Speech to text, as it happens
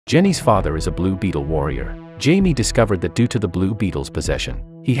Jenny's father is a blue beetle warrior. Jamie discovered that due to the blue beetle's possession,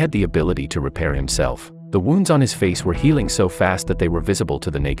 he had the ability to repair himself. The wounds on his face were healing so fast that they were visible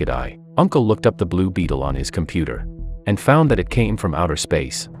to the naked eye. Uncle looked up the blue beetle on his computer and found that it came from outer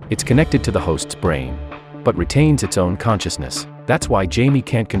space. It's connected to the host's brain, but retains its own consciousness. That's why Jamie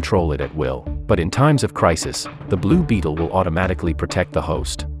can't control it at will. But in times of crisis, the blue beetle will automatically protect the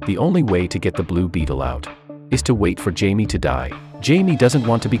host. The only way to get the blue beetle out is to wait for Jamie to die. Jamie doesn't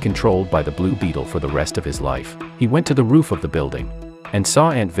want to be controlled by the blue beetle for the rest of his life. He went to the roof of the building and saw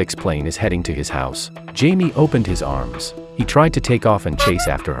Aunt Vic's plane is heading to his house. Jamie opened his arms. He tried to take off and chase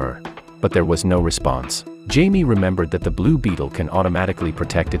after her, but there was no response. Jamie remembered that the blue beetle can automatically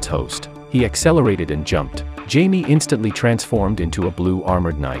protect its host. He accelerated and jumped. Jamie instantly transformed into a blue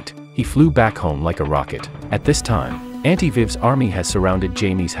armored knight. He flew back home like a rocket. At this time, Auntie Viv's army has surrounded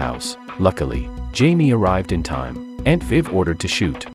Jamie's house. Luckily, Jamie arrived in time. Aunt Viv ordered to shoot